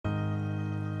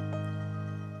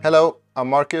Hello, I'm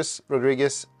Marcus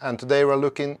Rodriguez and today we're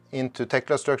looking into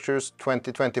Tekla Structures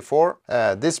 2024.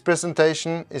 This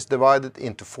presentation is divided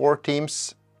into 4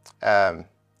 themes.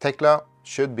 Tekla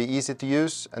should be easy to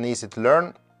use and easy to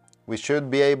learn. We should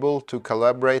be able to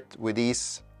collaborate with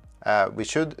ease. We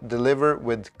should deliver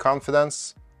with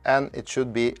confidence and it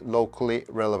should be locally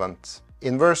relevant.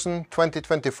 In version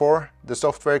 2024, the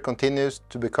software continues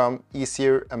to become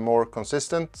easier and more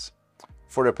consistent,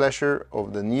 for the pleasure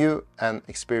of the new and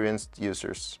experienced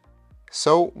users.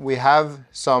 So we have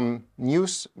some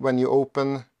news when you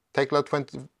open Tekla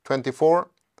 2024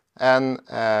 and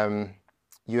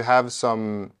you have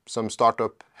some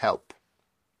startup help.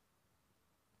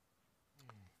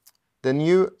 The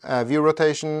new view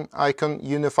rotation icon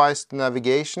unifies the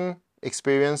navigation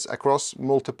experience across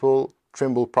multiple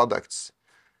Trimble products,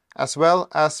 as well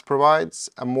as provides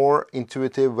a more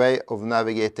intuitive way of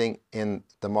navigating in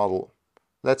the model.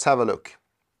 Let's have a look.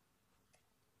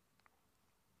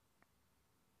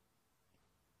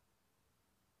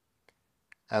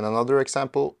 And another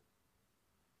example.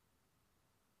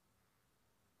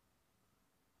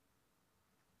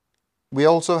 We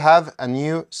also have a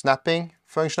new snapping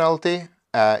functionality.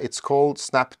 It's called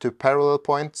Snap to Parallel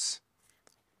Points.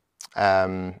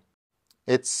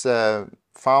 It's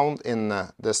found in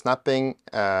the snapping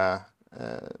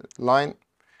line,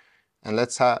 and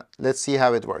let's see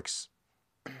how it works.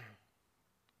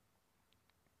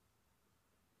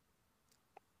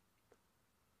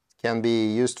 Can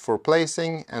be used for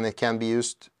placing and it can be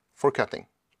used for cutting.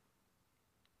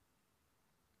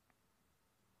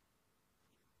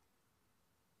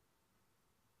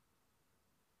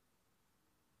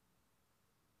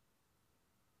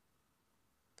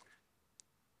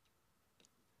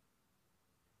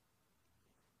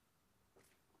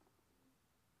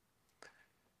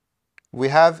 We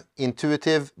have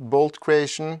intuitive bolt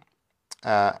creation,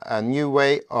 a new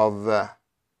way of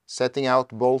setting out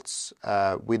bolts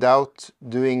without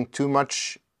doing too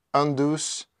much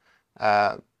undos.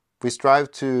 We strive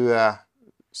to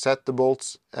set the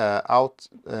bolts out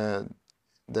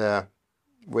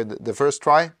with the first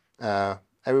try.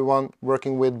 Everyone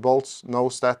working with bolts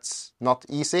knows that's not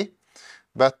easy,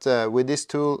 but with this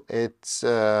tool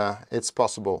it's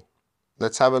possible.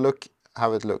 Let's have a look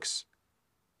how it looks.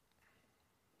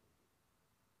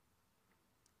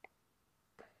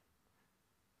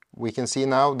 We can see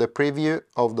now the preview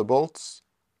of the bolts.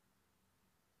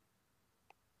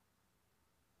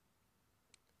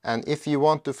 And if you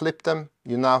want to flip them,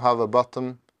 you now have a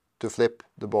button to flip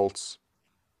the bolts.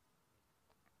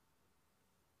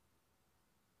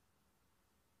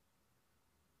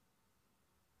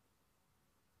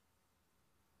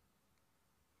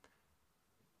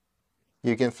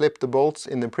 You can flip the bolts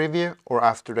in the preview or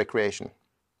after the creation.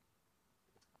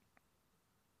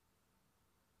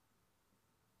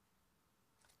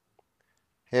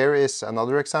 Here is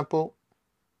another example.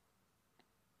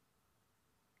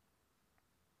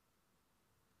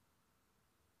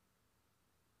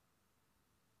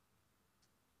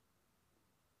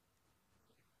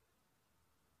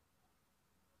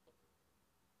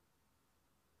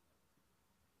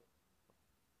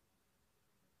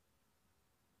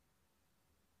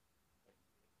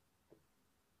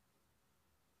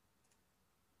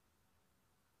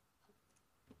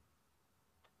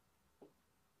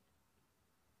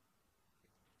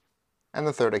 And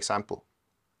the third example.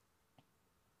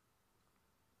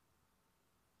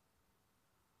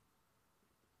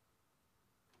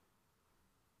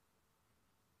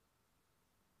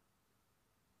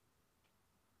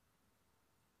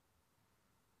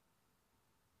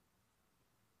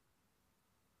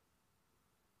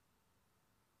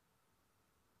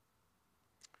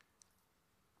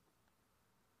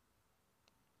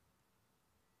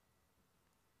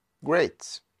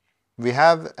 Great. We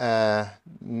have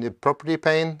the property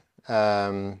pane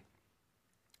and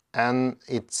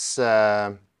it's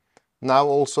now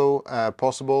also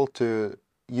possible to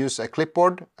use a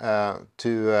clipboard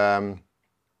to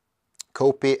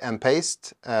copy and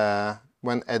paste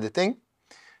when editing.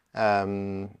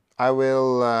 I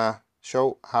will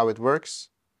show how it works.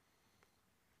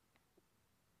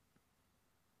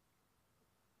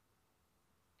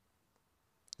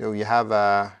 So you have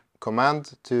a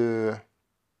command to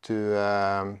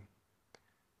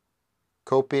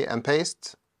copy and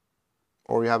paste,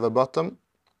 or you have a button.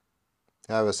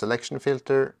 You have a selection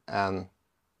filter and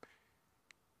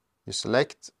you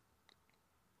select,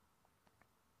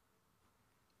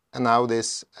 and now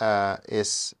this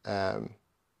is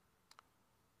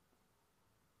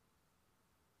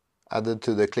added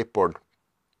to the clipboard.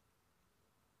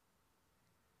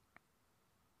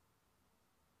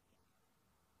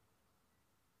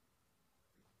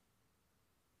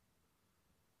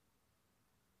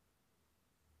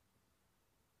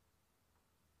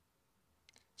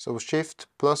 So Shift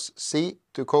plus C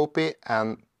to copy,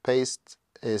 and paste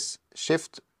is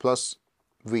Shift plus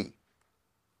V.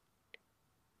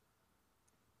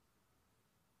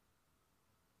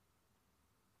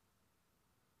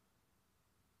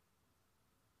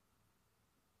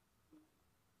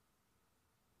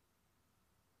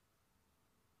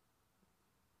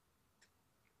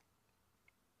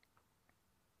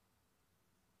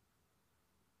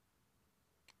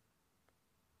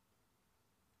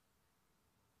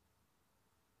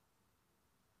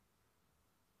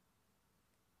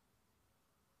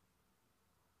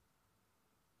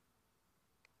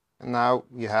 And now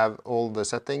you have all the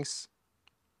settings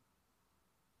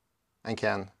and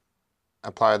can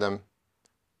apply them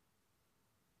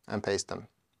and paste them.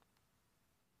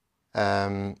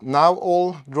 Now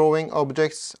all drawing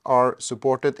objects are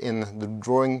supported in the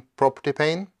drawing property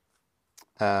pane.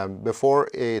 Before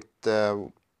it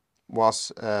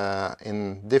was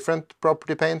in different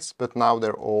property panes, but now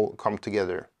they're all come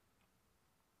together.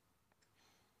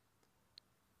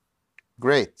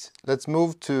 Great. Let's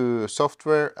move to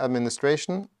software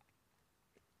administration.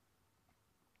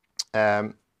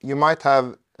 You might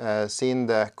have seen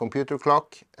the computer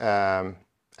clock,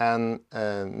 and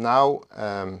now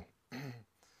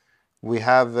we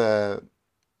have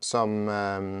some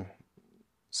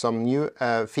new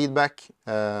feedback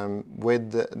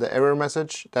with the error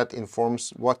message that informs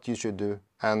what you should do,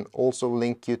 and also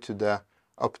link you to the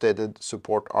updated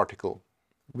support article.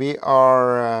 We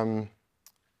are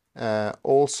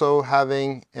also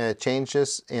having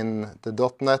changes in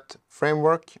the .NET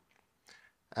framework.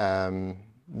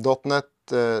 .NET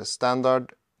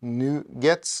standard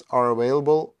NuGets are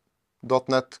available.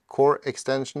 .NET Core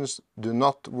extensions do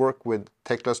not work with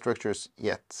Tekla Structures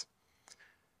yet.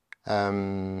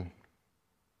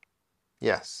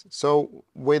 Yes, so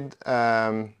with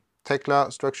Tekla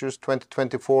Structures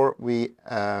 2024, we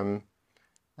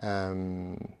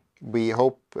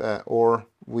hope or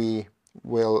we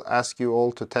will ask you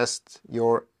all to test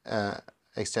your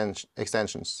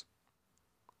extensions.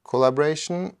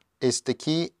 Collaboration is the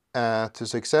key to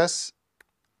success,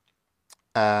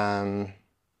 yeah,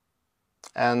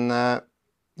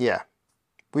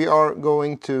 we are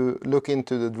going to look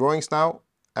into the drawings now.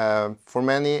 For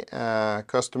many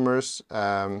customers,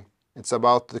 it's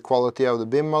about the quality of the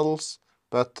BIM models,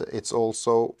 but it's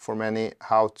also for many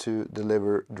how to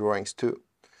deliver drawings too.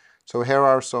 So here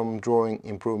are some drawing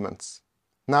improvements.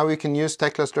 Now you can use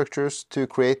Tekla Structures to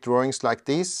create drawings like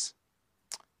these.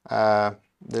 They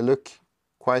look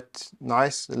quite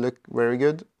nice, they look very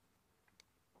good.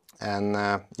 And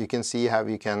you can see how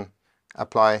you can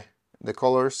apply the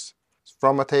colors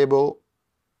from a table.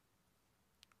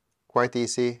 Quite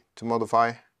easy to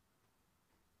modify.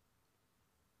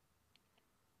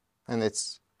 And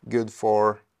it's good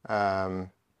for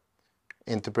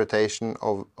interpretation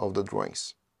of the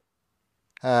drawings.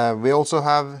 We also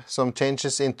have some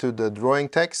changes into the drawing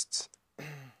text.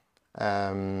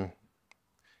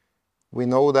 We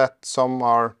know that some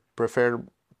are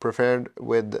preferred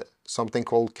with something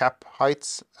called cap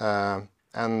heights,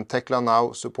 and Tekla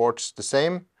now supports the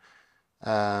same.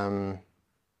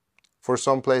 For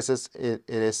some places it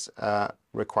is a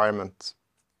requirement.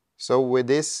 So with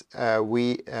this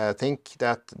we think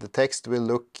that the text will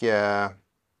look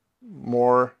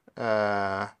more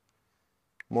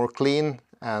clean,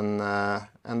 and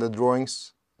the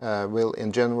drawings will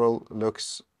in general look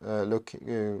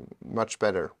much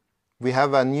better. We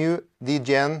have a new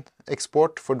DGN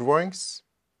export for drawings.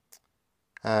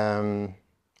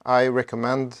 I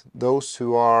recommend those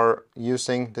who are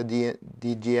using the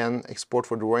DGN export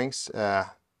for drawings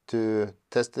to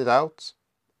test it out.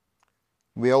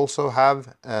 We also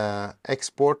have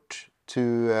export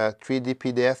to 3D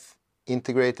PDF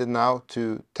integrated now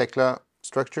to Tekla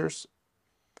Structures.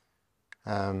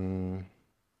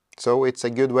 So it's a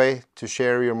good way to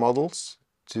share your models,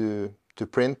 to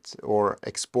print or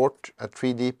export a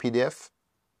 3D PDF.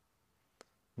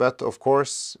 But of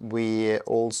course, we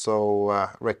also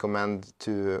recommend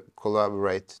to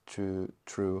collaborate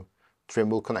through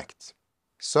Trimble Connect.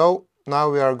 So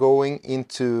now we are going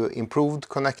into improved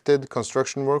connected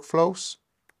construction workflows.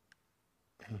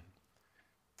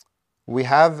 We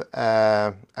have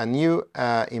a new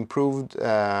improved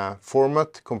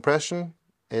format compression.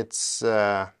 It's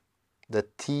the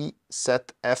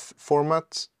TZF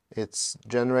format. It's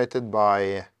generated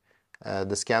by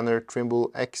the scanner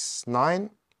Trimble X9,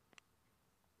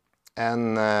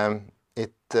 and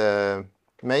it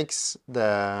makes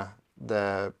the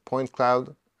point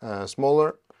cloud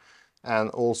smaller and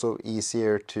also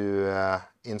easier to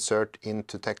insert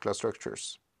into Tekla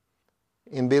Structures.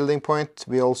 In BuildingPoint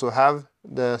we also have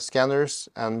the scanners,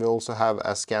 and we also have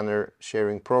a scanner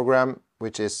sharing program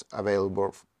which is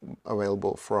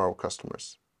available for our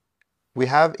customers. We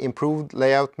have improved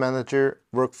Layout Manager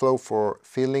workflow for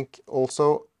FieldLink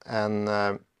also, and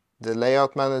the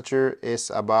Layout Manager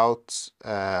is about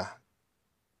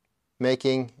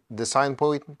making design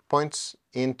points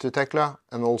into Tekla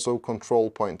and also control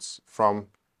points from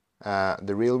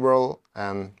the real world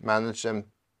and manage them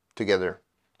together.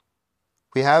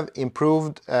 We have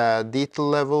improved detail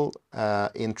level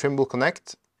in Trimble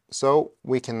Connect, so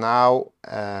we can now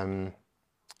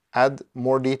add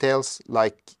more details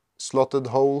like slotted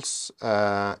holes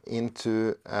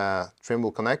into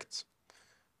Trimble Connect.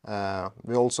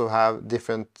 We also have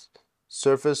different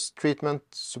surface treatment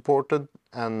supported,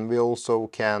 and we also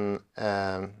can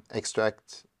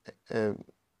extract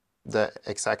the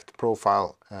exact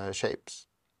profile shapes.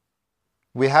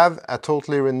 We have a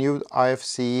totally renewed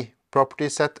IFC property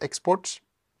set exports,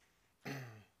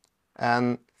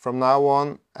 and from now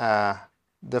on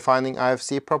defining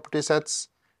IFC property sets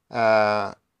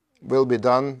will be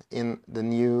done in the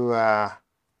new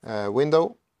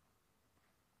window,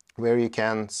 where you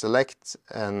can select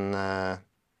and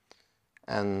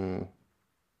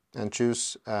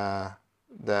choose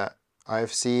the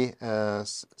IFC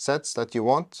sets that you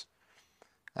want.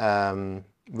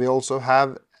 We also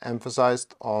have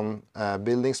emphasized on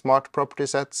building smart property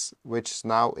sets, which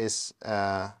now is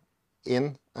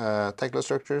in Tekla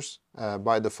Structures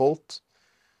by default.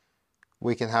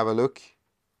 We can have a look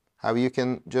how you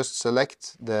can just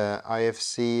select the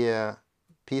IFC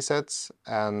P sets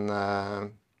and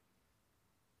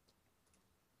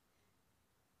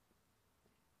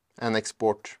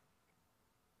export.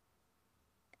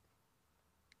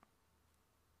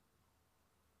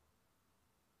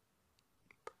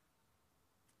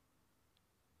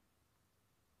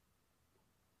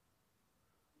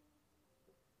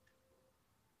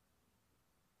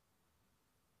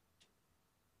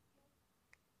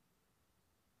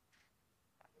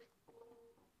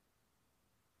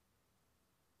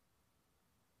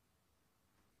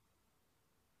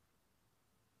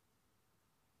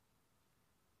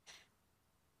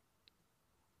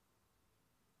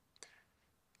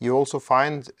 You also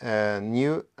find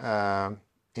new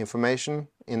information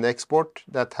in the export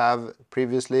that have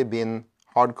previously been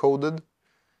hard-coded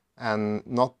and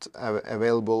not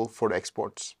available for the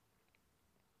exports.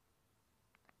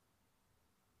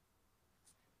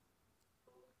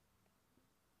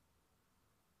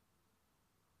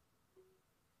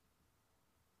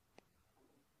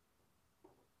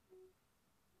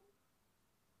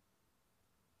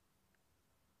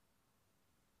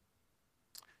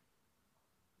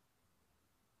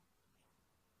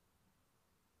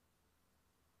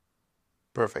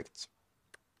 Perfect.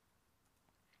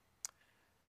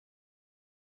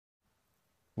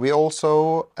 We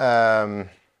also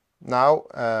now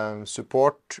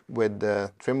support with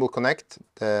the Trimble Connect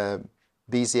the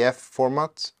BCF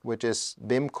format, which is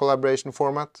BIM collaboration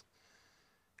format,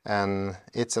 and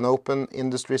it's an open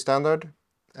industry standard.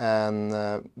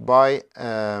 And by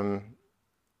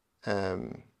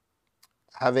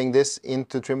having this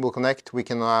into Trimble Connect, we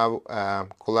can now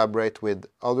collaborate with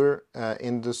other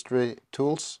industry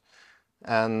tools,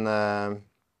 and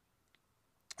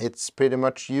it's pretty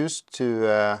much used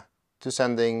to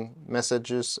sending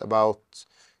messages about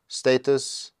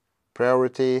status,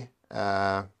 priority,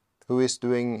 who is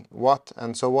doing what,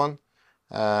 and so on.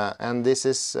 And this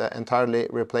is entirely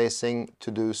replacing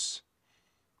to-dos.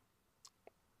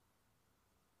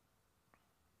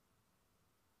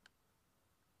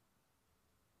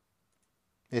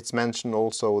 It's mentioned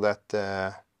also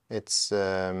that it's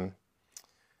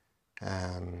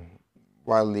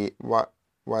widely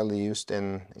used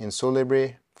in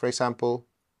Solibri, for example.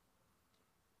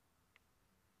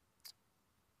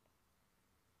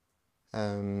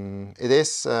 It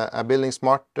is a building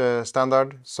smart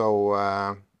standard,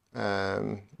 so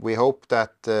we hope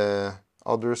that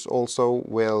others also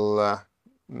will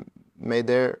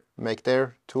make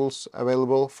their tools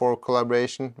available for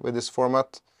collaboration with this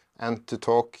format, and to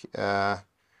talk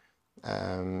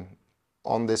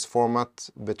on this format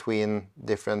between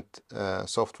different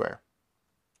software.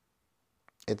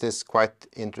 It is quite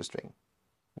interesting.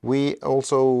 We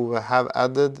also have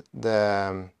added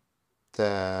the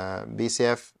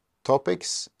BCF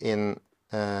topics in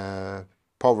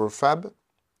PowerFab,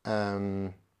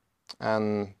 and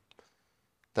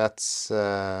that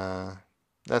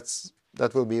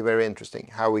will be very interesting,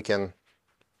 how we can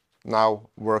now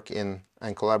work in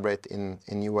and collaborate in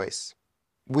new ways.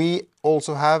 We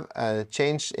also have a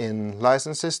change in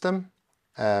license system.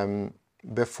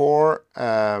 Before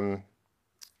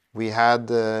We had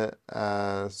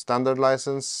a standard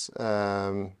license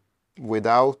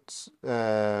without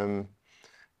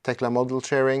Tekla model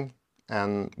sharing,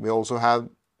 and we also have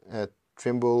a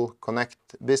Trimble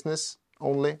Connect business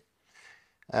only.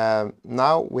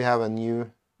 Now we have a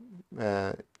new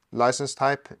license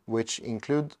type which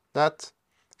include that.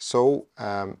 So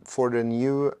for the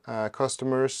new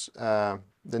customers, the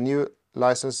new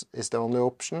license is the only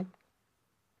option.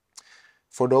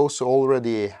 For those who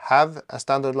already have a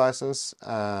standard license,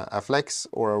 a Flex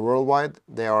or a Worldwide,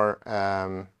 they are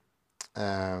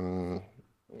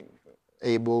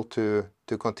able to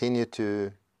continue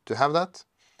to have that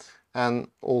and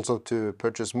also to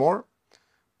purchase more.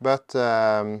 But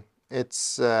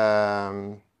it's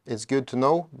good to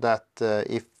know that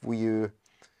if you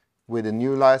with a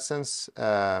new license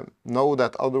know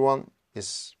that other one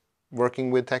is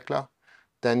working with Tekla,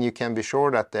 then you can be sure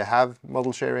that they have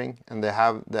model sharing and they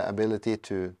have the ability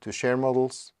to share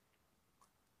models,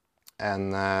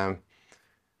 and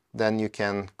then you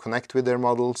can connect with their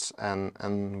models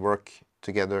and work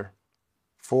together.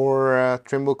 For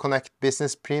Trimble Connect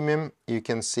Business Premium, you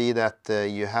can see that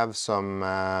you have some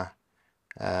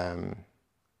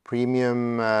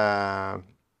premium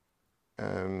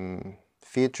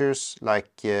features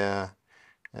like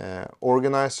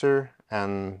organizer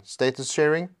and status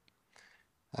sharing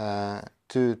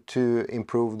to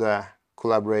improve the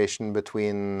collaboration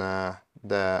between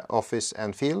the office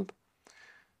and field.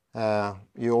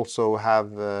 You also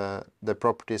have the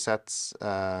property sets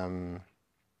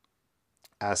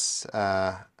as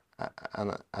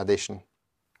an addition.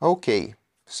 Okay,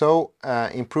 so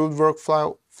improved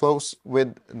workflows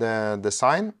with the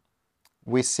design.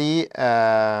 We see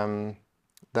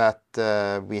that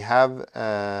we have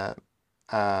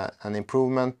an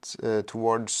improvement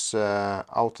towards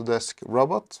Autodesk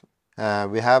Robot.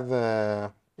 We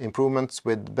have improvements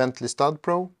with Bentley Stud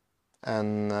Pro,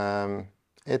 and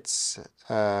it's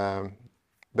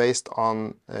based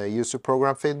on user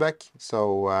program feedback.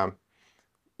 So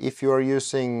if you are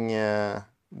using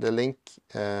the link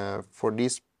for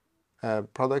these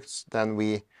products, then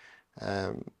we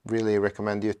really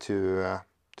recommend you to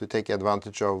take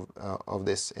advantage of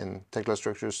this in Tekla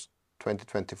Structures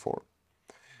 2024.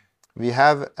 We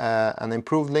have an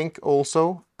improved link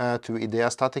also to Idea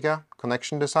Statica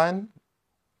connection design.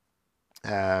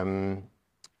 The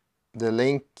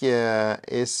link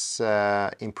is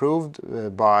improved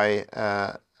by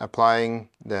applying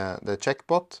the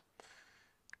checkbot,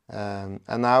 and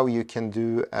now you can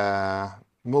do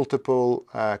multiple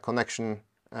connection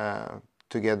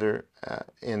together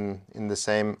in the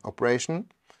same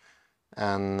operation,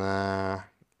 and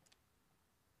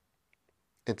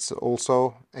it's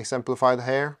also exemplified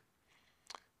here.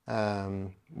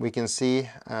 We can see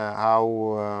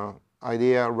how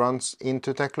Idea runs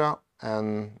into Tekla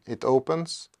and it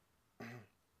opens.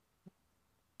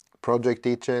 Project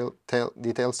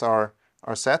details are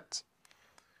set,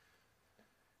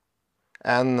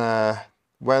 and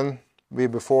when we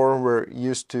before were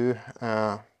used to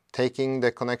taking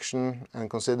the connection and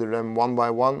consider them one by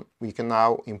one, we can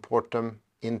now import them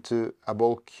into a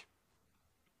bulk.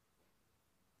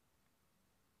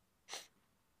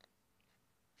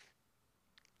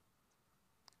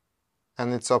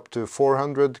 And it's up to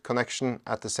 400 connections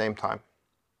at the same time.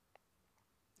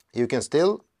 You can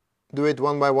still do it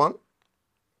one by one,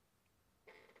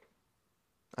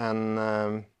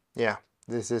 and yeah,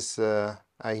 this is a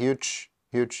huge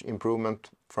improvement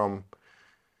from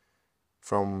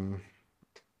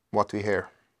what we hear.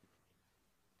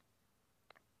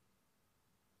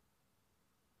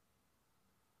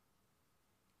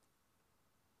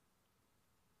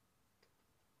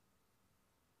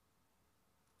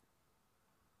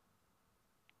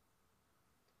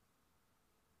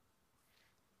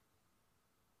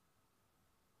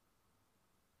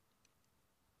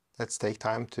 Let's take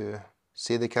time to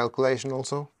see the calculation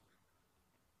also.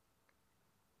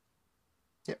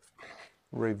 Yeah.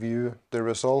 Review the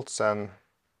results and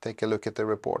take a look at the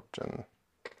report. And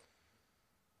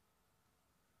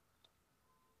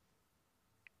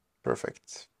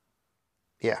perfect.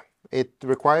 Yeah, it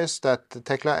requires that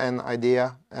Tekla and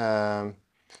Idea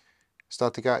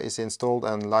Statica is installed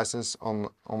and licensed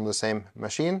on the same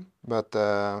machine, but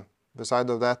beside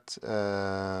of that,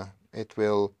 it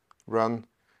will run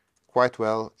quite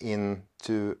well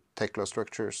into Tekla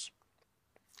Structures.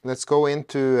 Let's go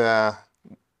into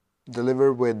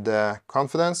deliver with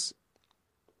confidence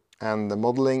and the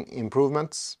modeling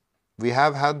improvements. We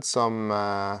have had some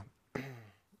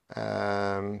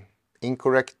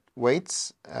incorrect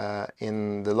weights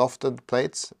in the lofted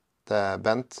plates, the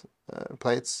bent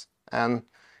plates, and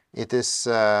it is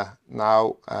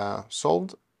now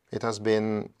solved. It has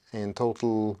been in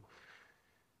total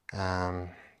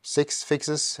 6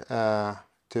 fixes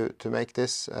to make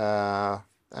this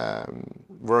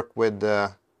work with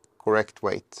the correct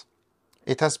weight.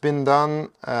 It has been done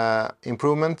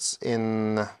improvements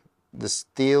in the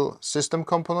steel system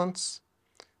components,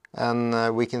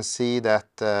 and we can see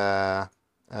that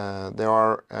there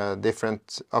are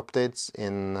different updates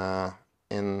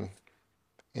in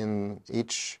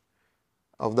each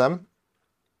of them.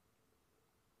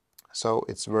 So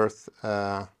it's worth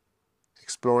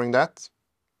exploring that.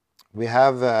 We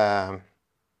have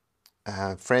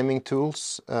framing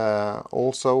tools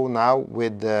also now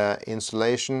with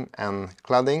insulation and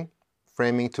cladding.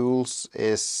 Framing tools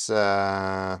is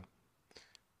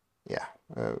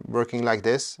working like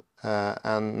this,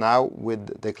 and now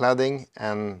with the cladding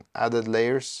and added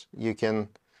layers you can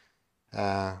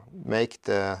make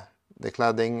the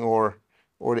cladding or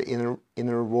the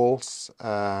inner walls,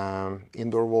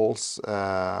 indoor walls,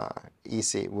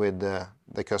 easy with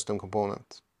the custom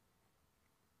component.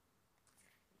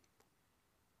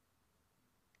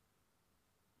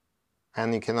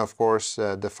 And you can of course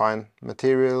define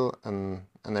material and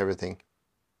everything,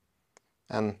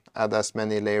 and add as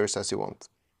many layers as you want.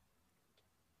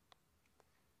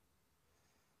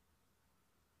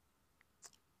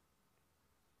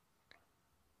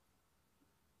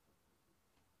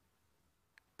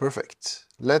 Perfect.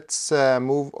 Let's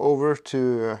move over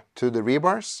to the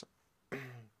rebars.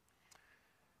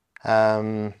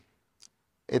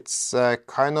 It's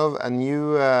kind of a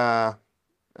new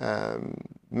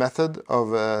method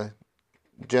of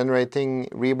generating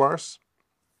rebars,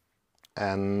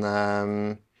 and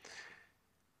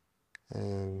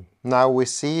now we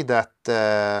see that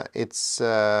it's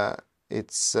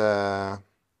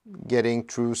getting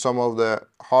through some of the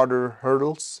harder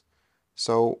hurdles.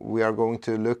 So we are going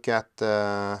to look at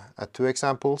 2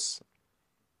 examples.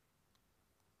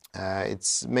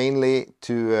 It's mainly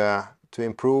to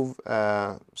improve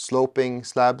sloping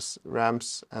slabs,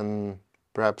 ramps, and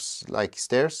perhaps like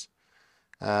stairs,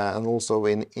 and also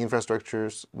in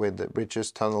infrastructures with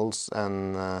bridges, tunnels,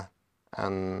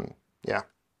 and yeah,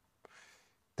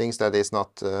 things that is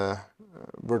not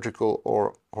vertical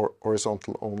or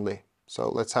horizontal only. So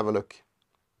let's have a look.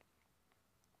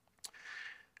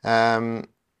 With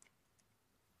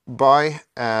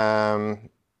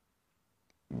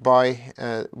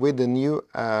the new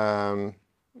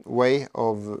way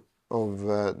of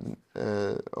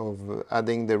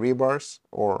adding the rebars,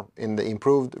 or in the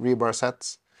improved rebar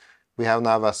sets, we have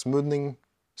now a smoothing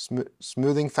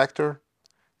factor,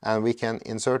 and we can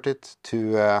insert it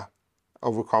to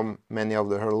overcome many of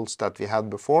the hurdles that we had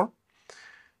before.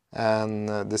 And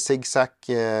the zigzag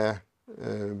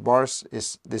bars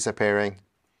is disappearing.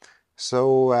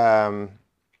 So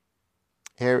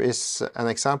here is an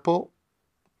example,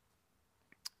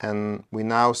 and we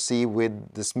now see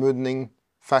with the smoothing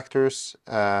factors,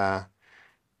 the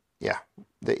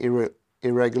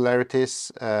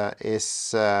irregularities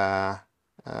is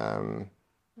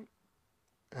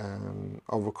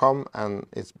overcome, and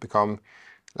it's become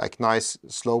like nice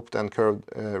sloped and curved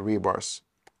rebars.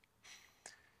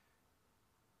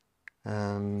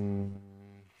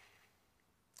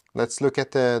 Let's look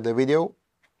at the video.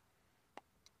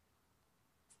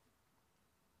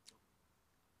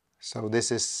 So this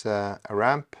is a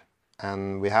ramp,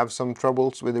 and we have some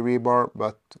troubles with the rebar,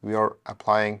 but we are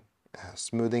applying a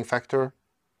smoothing factor.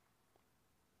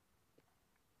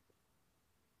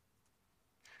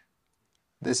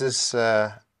 This is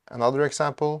another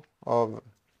example of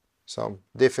some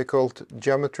difficult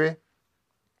geometry.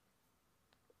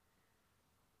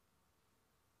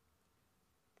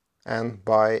 And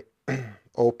by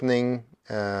opening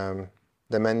the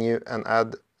menu and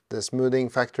add the smoothing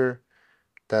factor,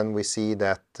 then we see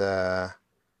that the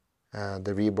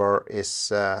rebar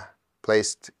is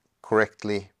placed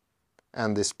correctly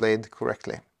and displayed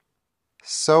correctly.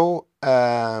 So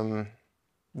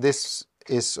this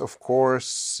is of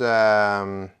course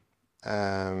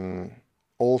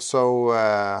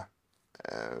also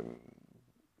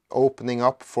opening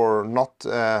up for not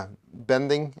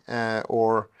bending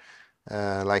or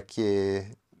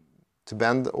to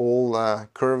bend all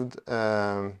curved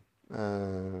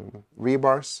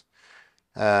rebars.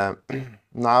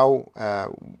 Now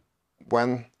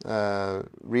when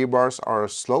rebars are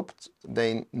sloped,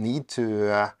 they need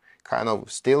to kind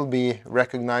of still be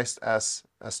recognized as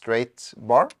a straight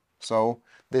bar. So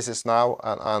this is now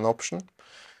an option.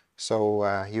 So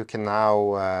you can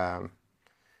now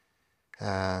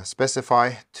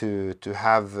specify to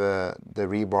have the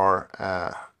rebar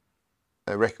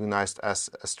recognized as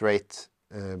a straight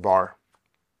bar.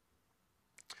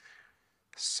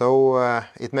 So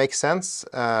it makes sense.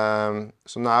 So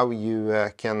now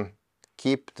you can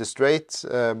keep the straight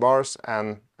bars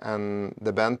and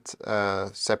the bent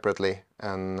separately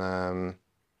and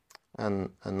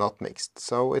not mixed.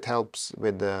 So it helps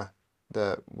with the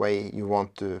way you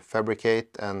want to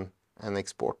fabricate and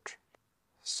export.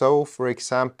 So, for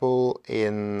example,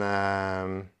 in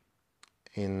a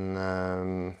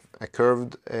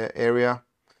curved area,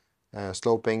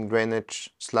 sloping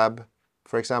drainage slab,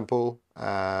 for example,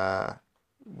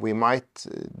 we might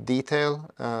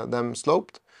detail them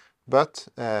sloped, but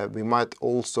we might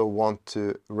also want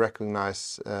to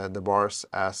recognize the bars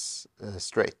as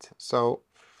straight. So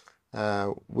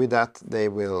with that, they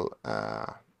will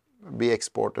be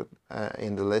exported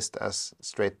in the list as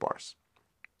straight bars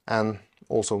and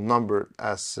also numbered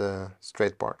as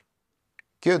straight bar.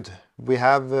 Good. We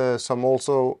have some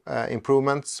also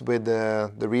improvements with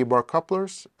the rebar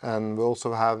couplers, and we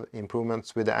also have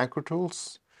improvements with the anchor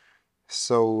tools.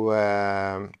 So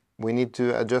we need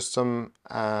to adjust some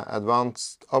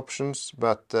advanced options,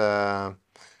 but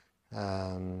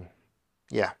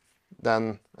yeah,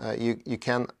 then you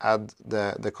can add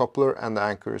the coupler and the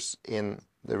anchors in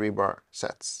the rebar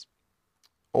sets.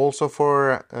 Also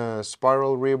for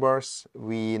spiral rebars,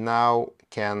 we now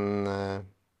can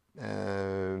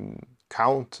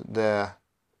count the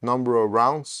number of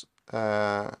rounds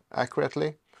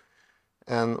accurately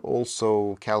and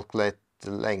also calculate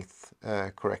the length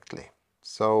correctly.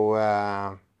 So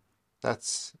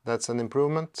that's an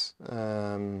improvement,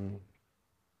 and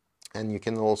you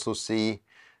can also see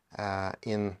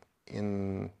in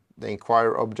the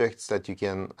inquire objects that you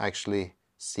can actually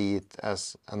see it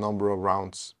as a number of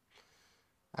rounds,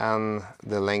 and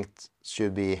the length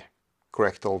should be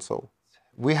correct also.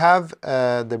 We have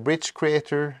the bridge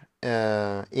creator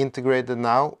integrated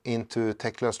now into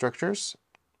Tekla Structures.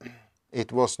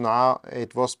 It was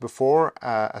before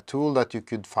a tool that you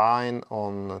could find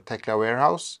on Tekla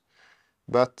Warehouse,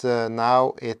 but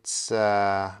now it's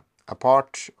a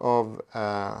part of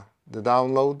the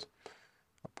download,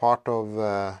 a part of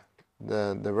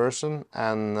the version,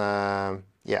 and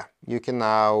yeah, you can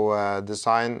now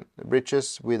design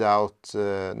bridges without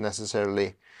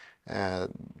necessarily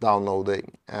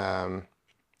downloading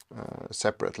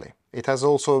separately. It has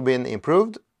also been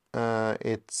improved.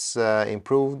 It's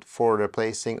improved for the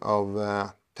placing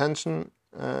of tension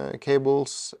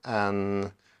cables,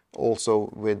 and also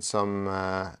with some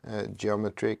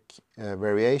geometric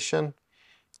variation,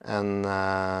 and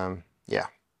yeah,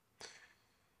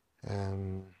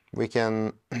 we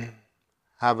can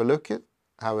have a look at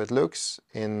how it looks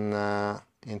in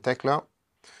Tekla.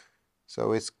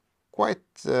 So it's quite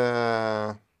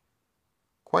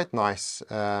nice.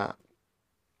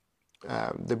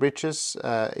 The bridges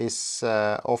is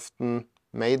often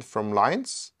made from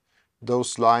lines.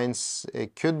 Those lines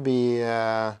could be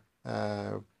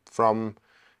from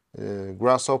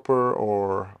Grasshopper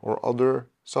or other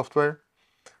software,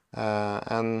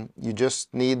 and you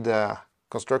just need the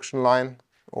construction line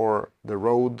or the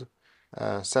road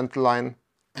center line,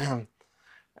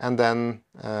 and then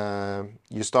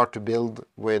you start to build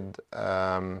with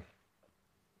the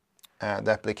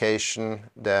application,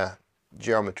 the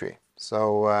geometry.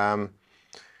 So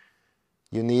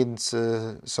you need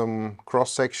some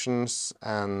cross sections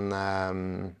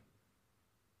and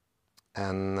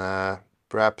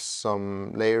perhaps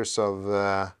some layers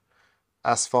of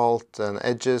asphalt and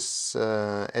edges,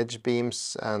 edge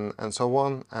beams, and so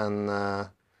on. And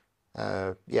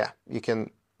yeah, you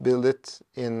can build it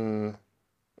in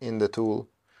the tool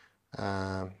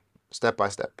step by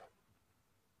step.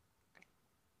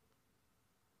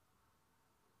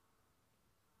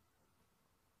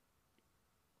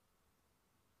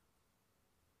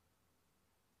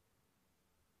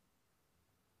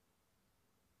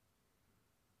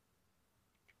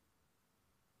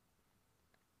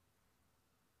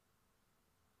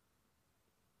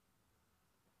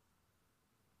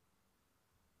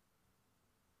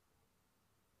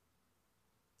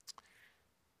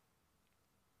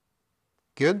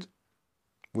 Good.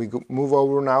 We move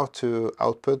over now to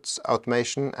outputs,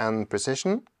 automation, and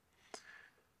precision.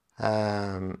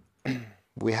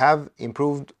 We have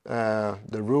improved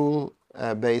the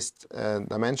rule-based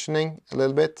dimensioning a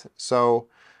little bit. So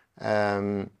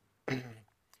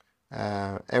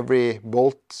every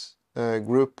bolt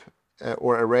group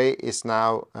or array is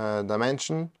now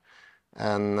dimensioned,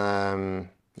 and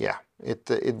yeah,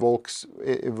 it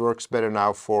works better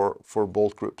now for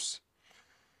bolt groups.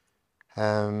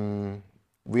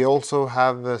 We also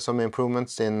have some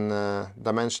improvements in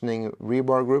dimensioning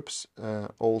rebar groups.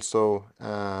 Also,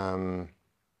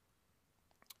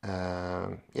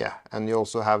 yeah, and you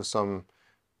also have some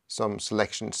some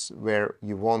selections where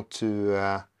you want to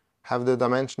have the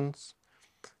dimensions,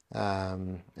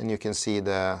 and you can see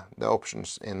the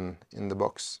options in the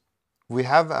box. We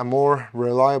have a more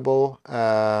reliable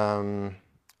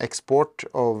export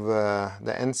of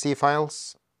the NC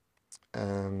files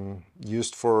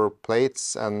used for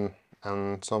plates and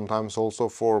sometimes also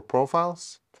for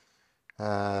profiles.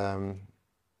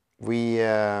 We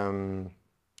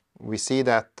see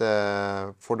that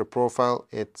for the profile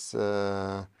it's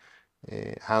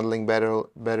handling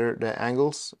better the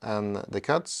angles and the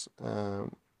cuts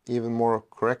even more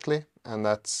correctly, and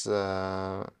that's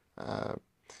a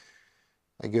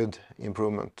good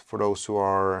improvement for those who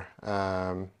are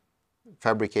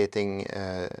fabricating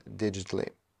digitally.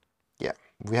 Yeah,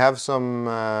 we have some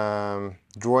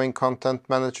drawing content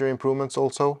manager improvements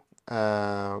also.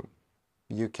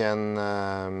 You can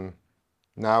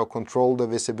now control the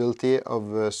visibility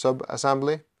of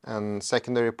sub-assembly and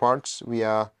secondary parts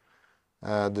via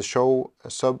the show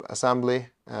sub-assembly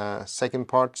second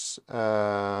parts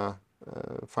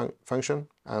function,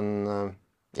 and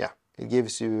yeah, it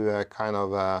gives you a kind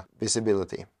of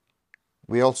visibility.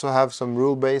 We also have some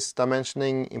rule-based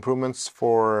dimensioning improvements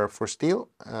for steel,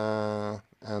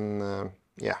 and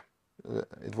yeah,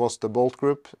 it was the bolt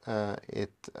group.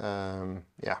 It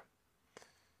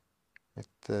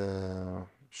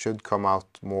should come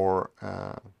out more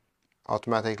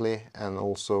automatically, and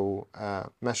also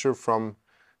measure from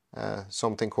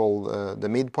something called the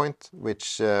midpoint,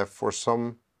 which for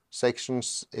some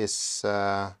sections is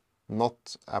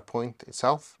not a point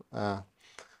itself.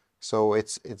 So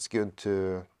it's good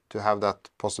to have that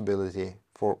possibility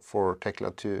for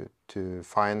Tekla to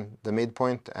find the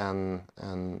midpoint and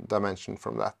dimension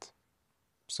from that.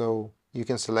 So you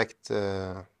can select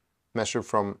measure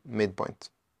from midpoint.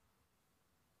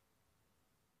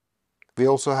 We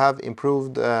also have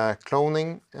improved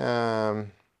cloning,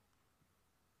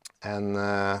 and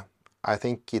I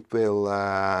think it will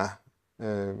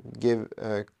give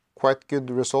quite good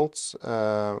results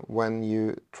when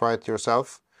you try it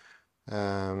yourself.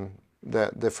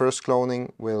 The first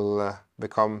cloning will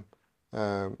become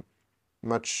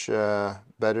much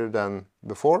better than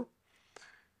before,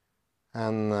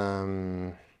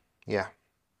 and yeah,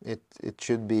 it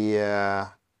should be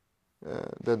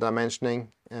the dimensioning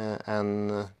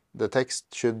and the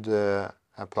text should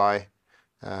apply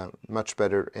much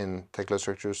better in Tekla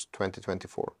Structures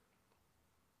 2024.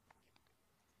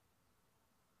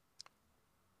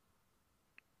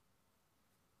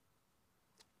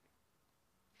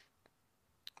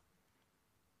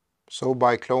 So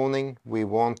by cloning, we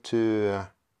want to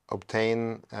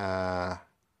obtain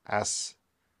as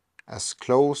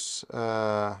close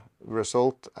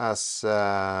result as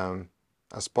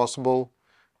possible,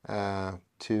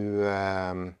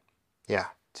 to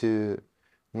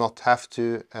not have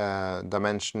to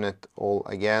dimension it all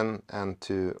again, and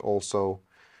to also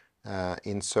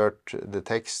insert the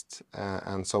text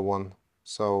and so on.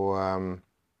 So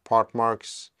part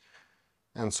marks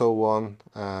and so on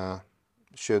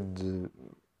should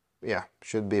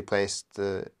be placed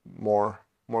more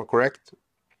correct.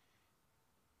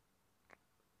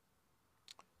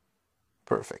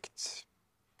 Perfect.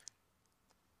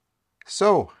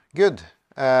 So good.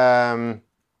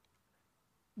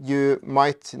 You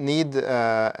might need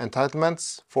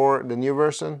entitlements for the new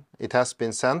version. It has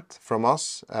been sent from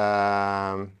us,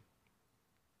 and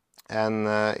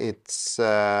it's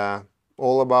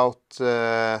all about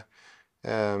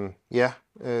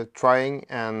trying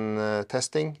and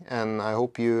testing, and I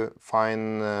hope you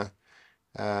find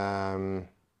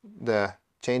the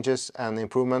changes and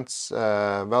improvements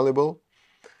valuable.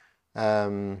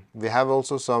 We have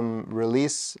also some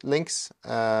release links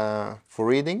for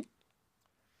reading.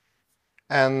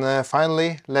 And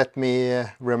finally, let me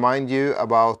remind you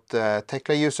about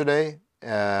Tekla User Day,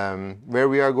 where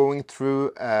we are going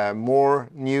through more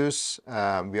news.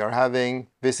 We are having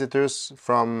visitors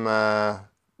from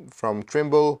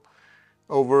Trimble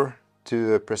over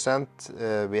to present.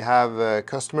 We have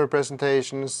customer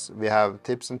presentations, we have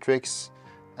tips and tricks.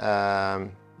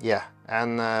 Yeah,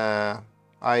 and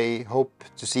I hope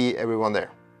to see everyone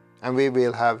there. And we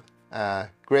will have a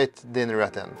great dinner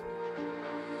at the end.